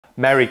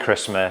Merry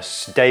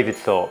Christmas, David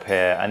Thorpe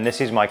here, and this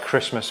is my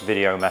Christmas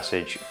video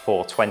message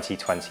for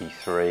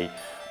 2023.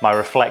 My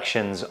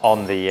reflections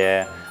on the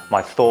year,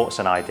 my thoughts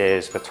and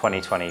ideas for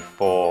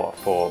 2024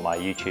 for my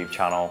YouTube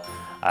channel,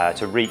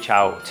 to reach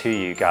out to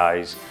you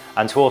guys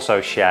and to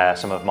also share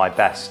some of my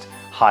best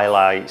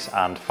highlights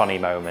and funny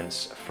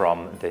moments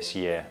from this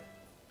year.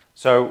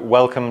 So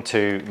welcome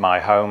to my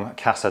home,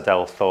 Casa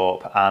del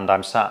Thorpe, and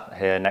I'm sat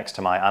here next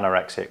to my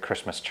anorexic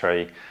Christmas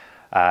tree.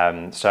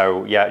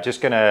 So yeah, just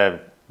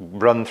gonna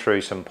run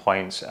through some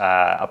points.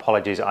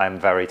 Apologies, I'm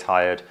very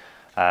tired.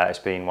 It's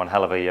been one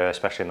hell of a year,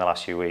 especially in the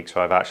last few weeks,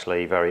 so I've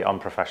actually very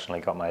unprofessionally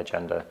got my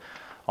agenda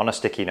on a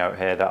sticky note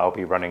here that I'll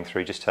be running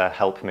through just to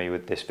help me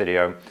with this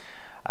video.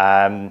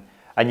 And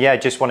yeah,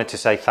 just wanted to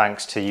say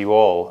thanks to you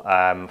all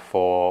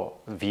for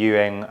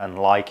viewing and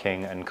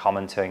liking and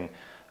commenting.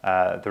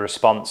 The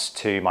response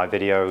to my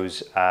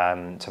videos,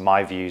 to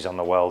my views on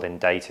the world in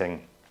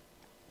dating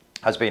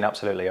has been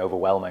absolutely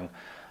overwhelming.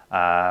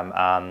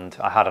 And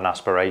I had an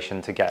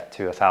aspiration to get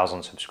to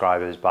 1,000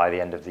 subscribers by the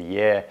end of the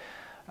year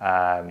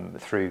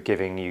through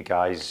giving you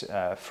guys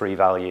free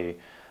value,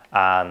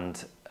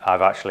 and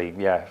I've actually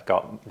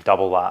got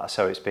double that,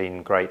 so it's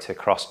been great to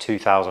cross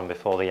 2,000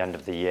 before the end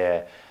of the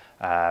year,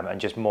 and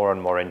just more and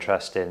more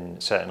interest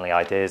in certainly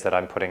ideas that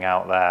I'm putting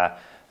out there,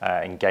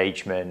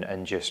 engagement,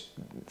 and just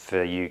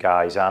for you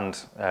guys and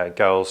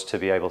girls to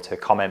be able to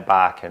comment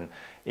back and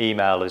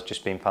email has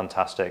just been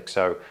fantastic.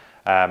 So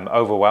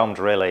overwhelmed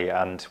really,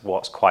 and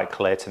what's quite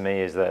clear to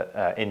me is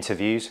that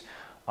interviews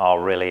are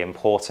really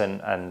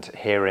important, and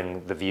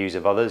hearing the views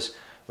of others,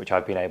 which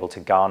I've been able to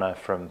garner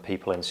from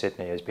people in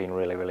Sydney, has been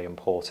really, really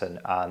important.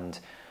 And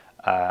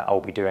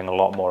I'll be doing a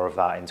lot more of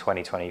that in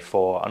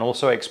 2024, and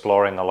also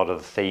exploring a lot of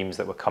the themes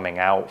that were coming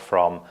out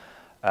from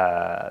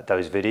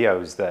those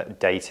videos, that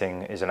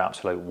dating is an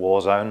absolute war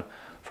zone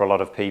for a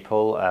lot of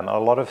people. A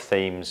lot of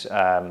themes,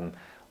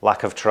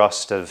 lack of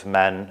trust of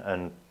men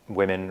and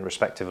women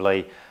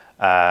respectively,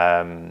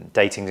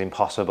 dating's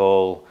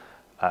impossible,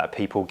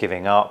 people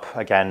giving up,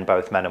 again,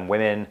 both men and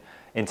women.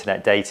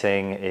 Internet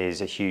dating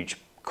is a huge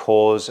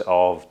cause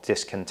of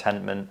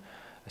discontentment.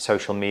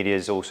 Social media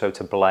is also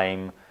to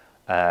blame.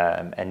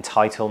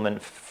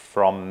 Entitlement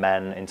from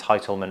men,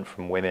 entitlement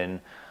from women.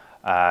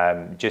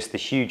 Just the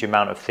huge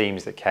amount of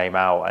themes that came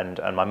out,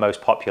 and my most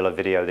popular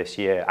video this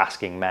year,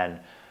 asking men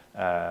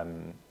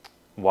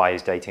why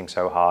is dating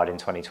so hard in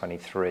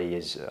 2023,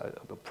 is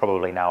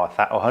probably now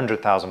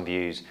 100,000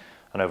 views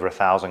and over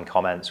 1,000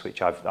 comments,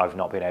 which I've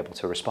not been able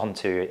to respond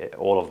to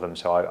all of them,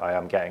 so I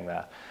am getting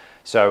there.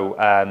 So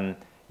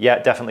yeah,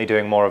 definitely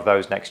doing more of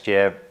those next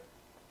year,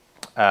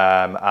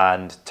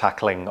 and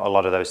tackling a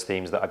lot of those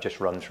themes that I've just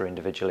run through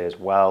individually as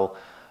well.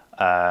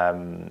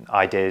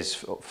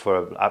 Ideas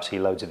for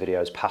absolutely loads of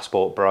videos.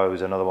 Passport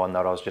Bros, another one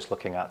that I was just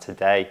looking at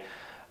today.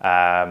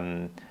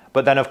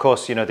 But then of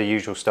course, you know, the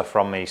usual stuff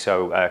from me.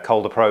 So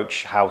cold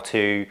approach, how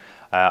to,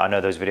 I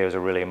know those videos are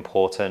really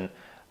important.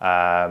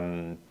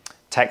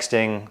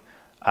 Texting,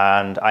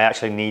 and I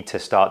actually need to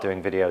start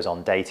doing videos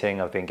on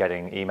dating. I've been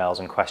getting emails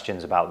and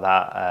questions about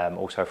that,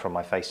 also from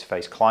my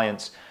face-to-face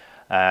clients.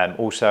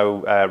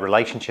 Also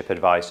relationship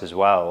advice as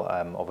well.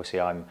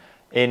 Obviously I'm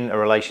in a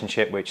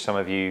relationship, which some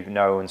of you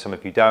know and some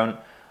of you don't,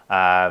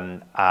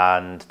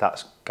 and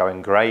that's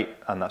going great,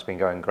 and that's been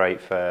going great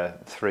for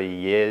 3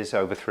 years,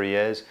 over 3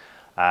 years.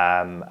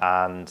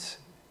 And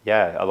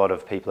yeah, a lot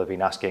of people have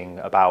been asking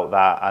about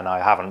that, and I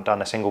haven't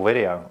done a single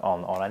video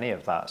on any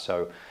of that,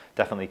 so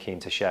definitely keen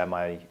to share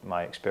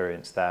my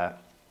experience there.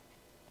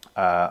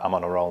 I'm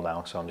on a roll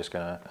now, so I'm just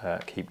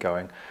gonna keep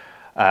going.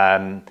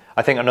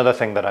 I think another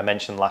thing that I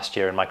mentioned last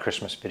year in my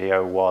Christmas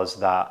video was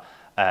that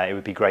it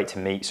would be great to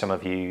meet some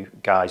of you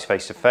guys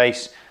face to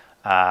face,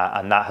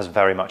 and that has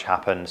very much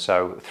happened.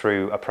 So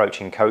through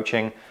approaching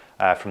coaching,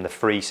 from the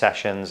free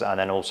sessions and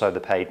then also the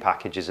paid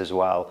packages as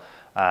well,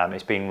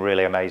 it's been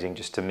really amazing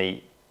just to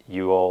meet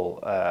you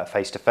all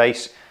face to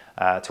face,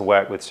 to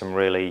work with some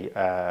really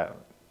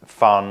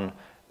fun,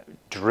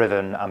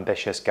 driven,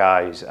 ambitious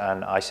guys.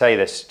 And I say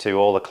this to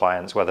all the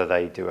clients, whether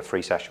they do a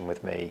free session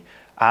with me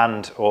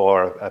and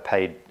or a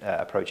paid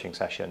approaching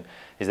session,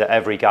 is that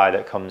every guy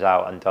that comes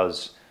out and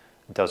does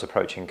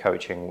approaching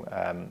coaching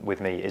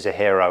with me is a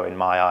hero in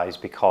my eyes,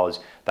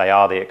 because they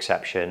are the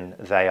exception.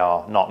 They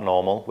are not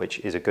normal, which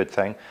is a good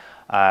thing,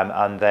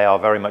 and they are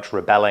very much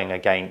rebelling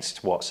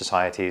against what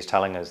society is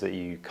telling us, that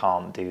you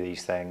can't do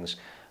these things,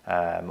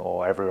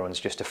 or everyone's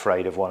just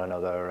afraid of one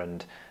another,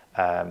 and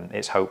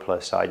it's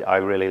hopeless. I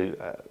really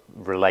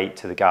relate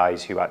to the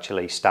guys who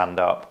actually stand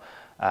up,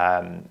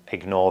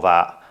 ignore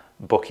that,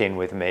 book in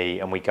with me,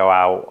 and we go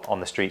out on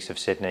the streets of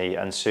Sydney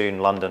and soon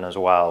London as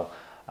well,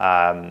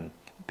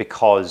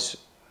 because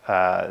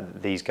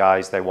these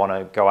guys, they want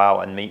to go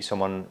out and meet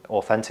someone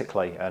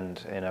authentically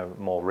and in a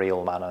more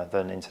real manner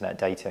than internet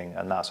dating.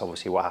 And that's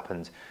obviously what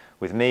happened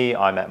with me.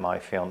 I met my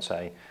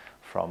fiance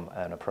from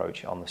an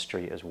approach on the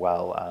street as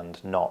well,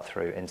 and not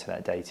through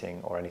internet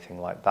dating or anything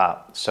like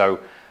that. So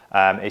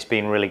it's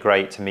been really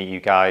great to meet you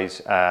guys,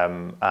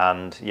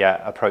 and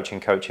yeah, approaching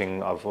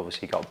coaching, I've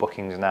obviously got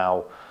bookings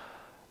now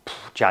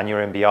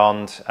January and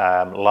beyond.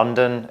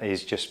 London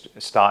is just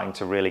starting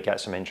to really get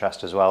some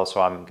interest as well.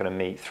 So I'm going to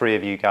meet 3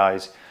 of you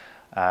guys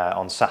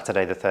on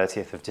Saturday the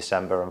 30th of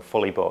December. I'm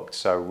fully booked,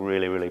 so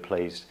really, really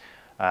pleased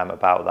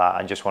about that,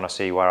 and just want to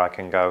see where I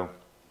can go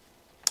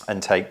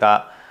and take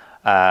that.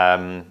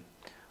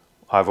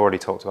 I've already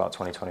talked about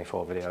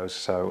 2024 videos,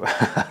 so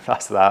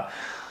that's that.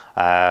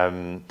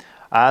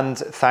 And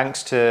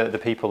thanks to the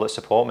people that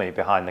support me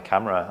behind the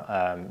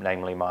camera,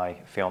 namely my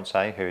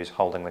fiance, who's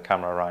holding the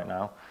camera right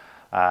now.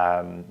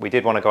 We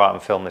did want to go out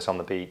and film this on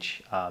the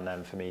beach, and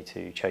then for me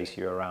to chase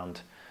you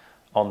around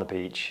on the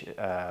beach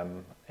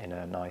in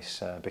a nice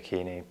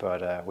bikini,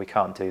 but we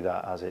can't do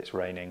that as it's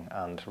raining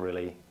and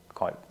really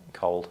quite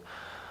cold.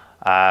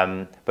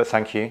 But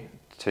thank you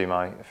to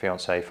my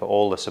fiance for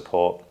all the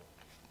support,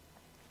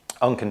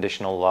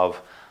 unconditional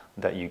love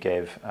that you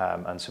give,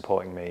 and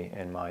supporting me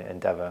in my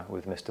endeavour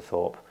with Mr.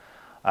 Thorpe.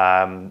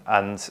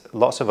 And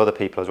lots of other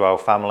people as well,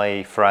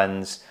 family,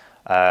 friends,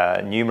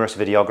 numerous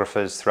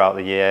videographers throughout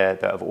the year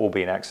that have all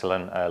been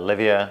excellent.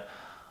 Olivia,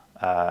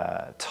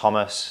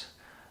 Thomas,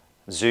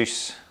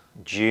 Zeus,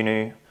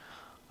 Junu,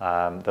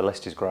 the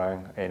list is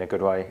growing in a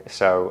good way.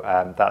 So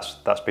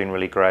that's been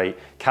really great.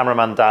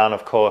 Cameraman Dan,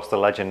 of course, the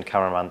legend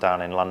cameraman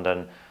Dan in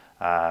London,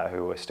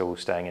 who we're still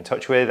staying in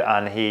touch with,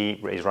 and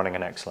he is running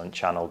an excellent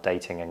channel,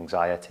 Dating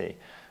Anxiety,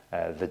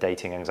 the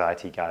dating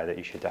anxiety guy that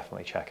you should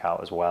definitely check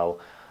out as well.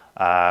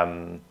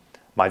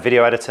 My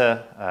video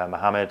editor,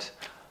 Mohammed,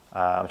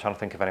 I'm trying to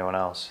think of anyone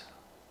else.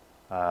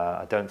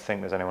 I don't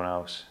think there's anyone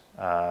else.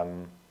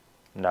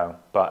 No,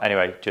 but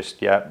anyway,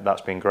 just, yeah,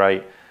 that's been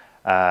great.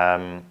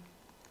 I'm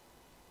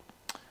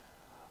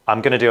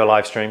going to do a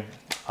live stream.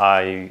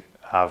 I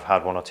have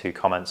had 1 or 2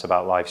 comments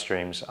about live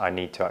streams. I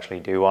need to actually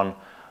do one.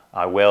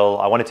 I will.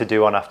 I wanted to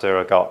do one after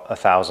I got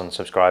 1,000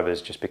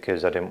 subscribers, just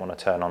because I didn't want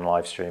to turn on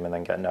live stream and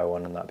then get no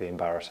one, and that'd be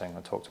embarrassing.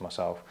 I talk to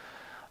myself.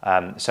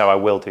 So I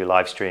will do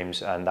live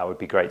streams, and that would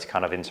be great to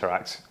kind of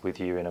interact with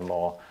you in a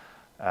more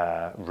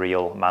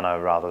real manner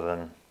rather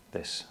than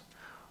this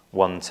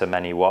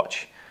one-to-many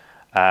watch.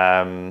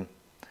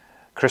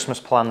 Christmas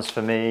plans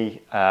for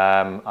me,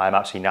 I'm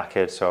actually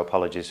knackered, so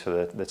apologies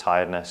for the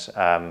tiredness.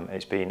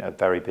 It's been a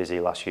very busy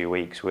last few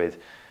weeks with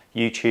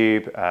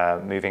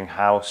YouTube, moving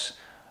house,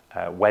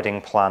 wedding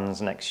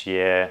plans next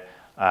year,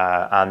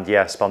 and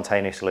yeah,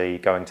 spontaneously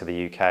going to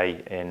the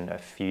UK in a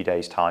few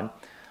days' time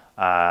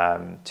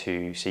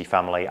to see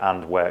family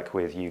and work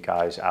with you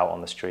guys out on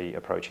the street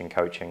approaching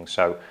coaching.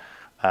 So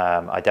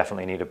I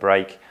definitely need a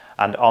break.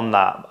 And on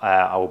that,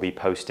 I will be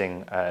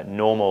posting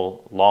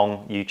normal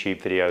long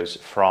YouTube videos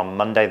from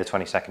Monday the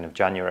 22nd of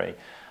January,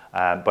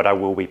 but I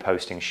will be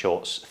posting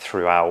shorts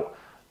throughout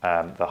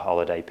the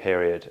holiday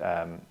period,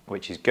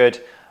 which is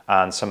good.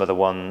 And some of the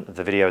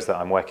videos that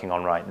I'm working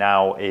on right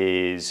now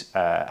is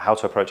how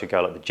to approach a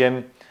girl at the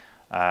gym,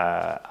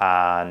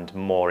 and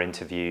more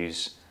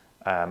interviews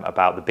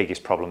about the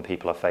biggest problem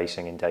people are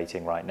facing in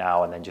dating right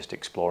now, and then just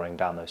exploring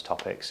down those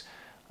topics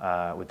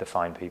with the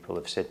fine people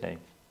of Sydney.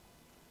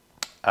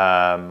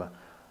 I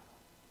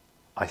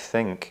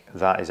think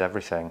that is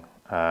everything.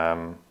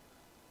 I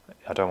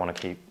don't want to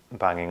keep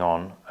banging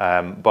on,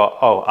 but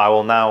I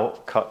will now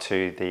cut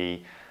to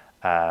the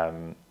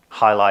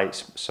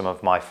highlights, some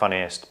of my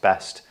funniest,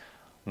 best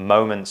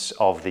moments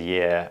of the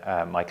year,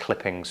 my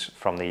clippings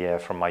from the year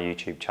from my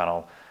YouTube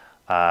channel,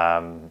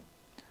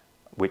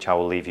 which I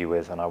will leave you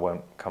with, and I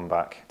won't come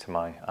back to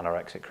my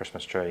anorexic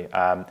Christmas tree.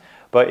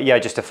 But yeah,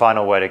 just a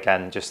final word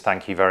again, just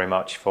thank you very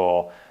much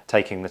for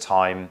taking the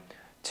time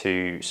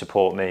to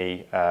support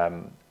me,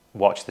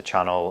 watch the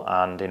channel,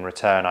 and in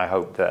return I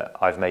hope that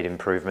I've made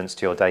improvements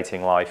to your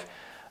dating life,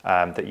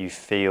 that you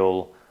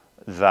feel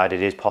that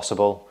it is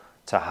possible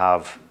to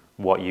have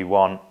what you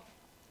want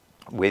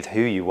with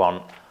who you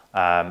want,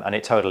 and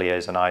it totally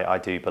is, and I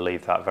do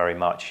believe that very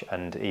much.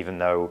 And even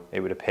though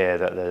it would appear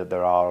that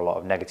there are a lot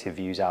of negative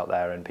views out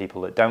there and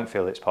people that don't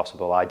feel it's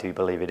possible, I do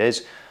believe it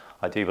is.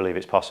 I do believe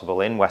it's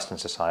possible in Western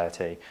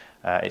society.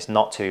 It's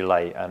not too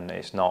late, and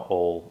it's not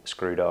all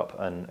screwed up,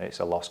 and it's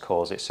a lost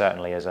cause. It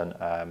certainly isn't.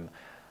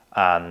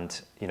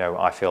 And you know,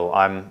 I feel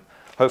I'm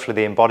hopefully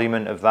the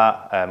embodiment of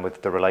that,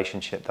 with the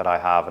relationship that I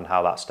have and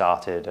how that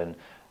started, and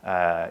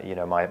you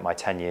know, my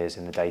 10 years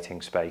in the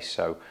dating space.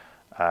 So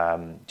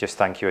just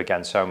thank you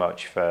again so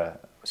much for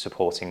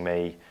supporting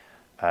me,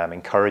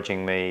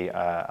 encouraging me,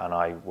 and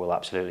I will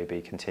absolutely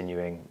be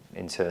continuing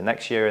into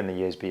next year and the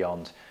years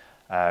beyond,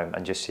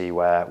 and just see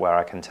where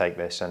I can take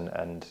this,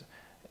 and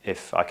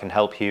if I can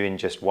help you in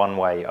just one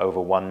way over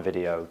one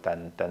video,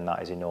 then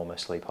that is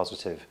enormously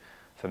positive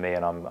for me,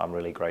 and I'm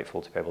really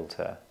grateful to be able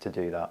to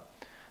do that.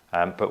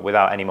 But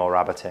without any more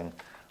rabbiting,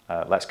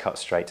 let's cut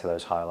straight to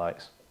those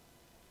highlights.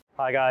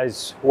 Hi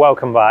guys,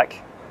 welcome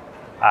back.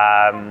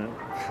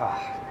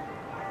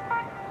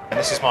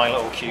 This is my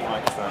little cute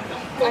microphone.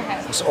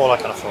 It's all I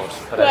can afford.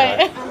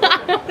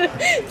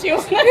 Do you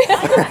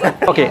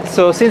want Okay,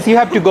 so since you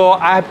have to go,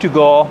 I have to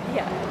go.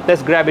 Yeah.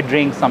 Let's grab a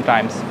drink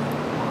sometimes.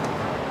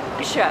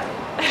 Sure.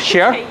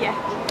 Sure? Yeah.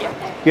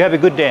 You have a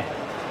good day.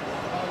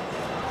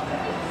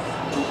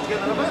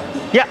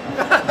 Yeah.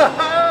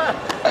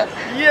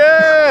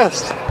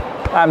 Yes!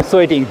 I'm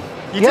sweating.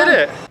 You did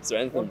it! Is there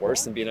anything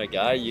worse than being a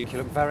guy? You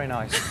look very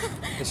nice.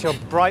 It's your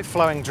bright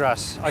flowing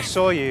dress. I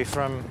saw you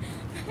from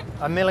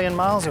a million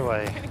miles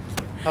away.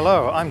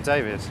 Hello, I'm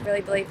David. I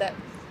really believe that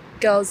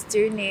girls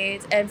do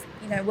need, and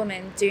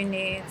women do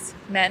need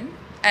men,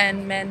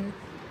 and men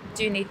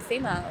do need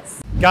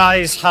females.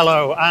 Guys,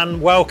 hello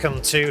and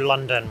welcome to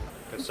London.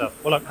 Good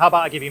stuff. Well look, how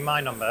about I give you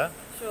my number,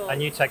 Sure.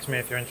 and you text me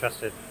if you're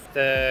interested.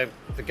 The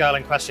girl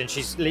in question,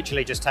 she's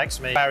literally just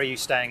texted me, where are you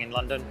staying in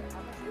London?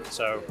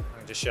 So I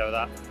can just show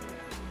that.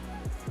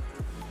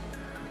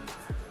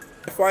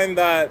 I find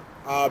that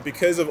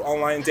because of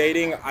online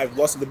dating, I've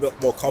lost a little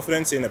bit more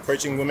confidence in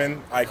approaching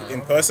women in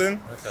person.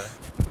 Okay.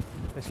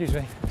 Excuse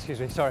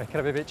me, sorry,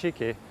 can I be a bit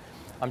cheeky?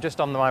 I'm just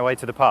on my way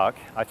to the park.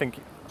 I think...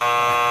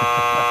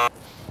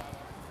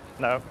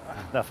 No,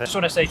 nothing. I just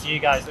want to say to you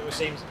guys that we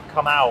seem to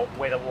come out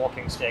with a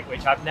walking stick,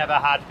 which I've never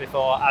had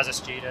before as a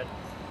student.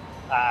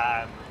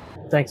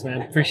 Thanks,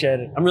 man. Appreciate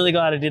it. I'm really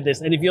glad I did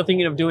this. And if you're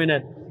thinking of doing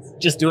it,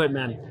 just do it,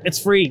 man. It's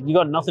free. You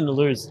got nothing to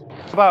lose.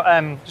 How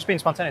about, just being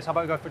spontaneous, how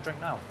about we go for a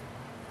drink now?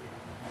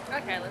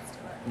 Okay, let's do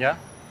it. Yeah?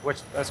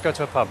 Let's go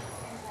to a pub.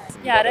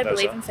 Yeah, I don't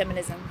believe in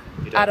feminism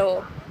at all.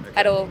 Okay.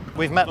 At all.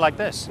 We've met like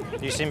this.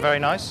 You seem very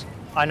nice.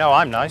 I know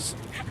I'm nice.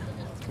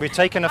 We've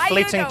taken a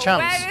fleeting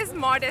chance. Where is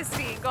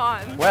modesty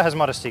gone? Where has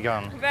modesty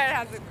gone? Where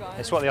has it gone?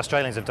 It's what the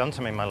Australians have done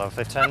to me, my love.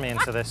 They've turned me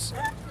into this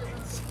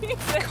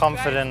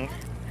confident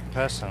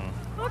person.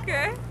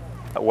 Okay.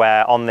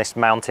 Where on this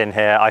mountain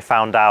here, I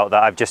found out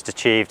that I've just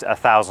achieved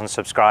 1,000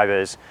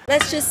 subscribers.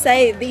 Let's just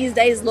say these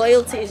days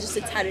loyalty is just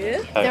a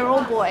tattoo. They're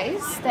all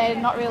boys. They're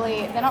not real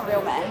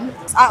men.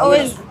 I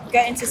always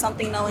go into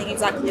something knowing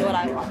exactly what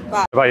I want.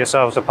 But What about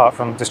yourselves, apart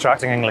from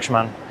distracting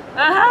Englishman?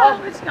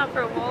 We're just going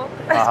for a walk.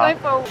 Going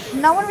for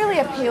no one really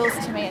appeals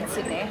to me in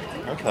Sydney.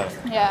 Okay.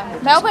 Yeah,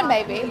 Melbourne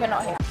maybe, but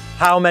not here.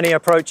 How many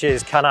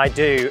approaches can I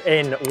do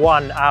in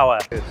 1 hour?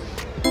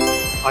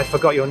 I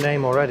forgot your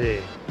name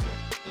already.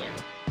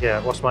 Yeah,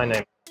 what's my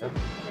name?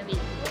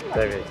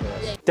 David.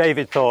 Yes.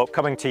 David Thorpe,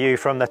 coming to you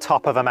from the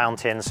top of a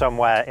mountain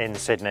somewhere in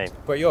Sydney.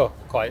 But you're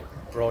quite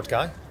a broad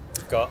guy.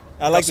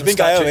 I like to think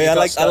I am.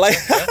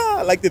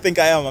 I like to think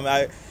I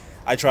am.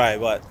 I try,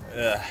 but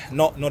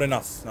not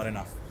enough. Not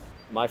enough.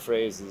 My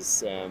phrase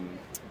is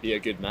be a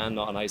good man,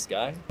 not a nice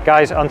guy.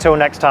 Guys, until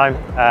next time,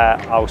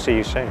 I'll see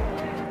you soon.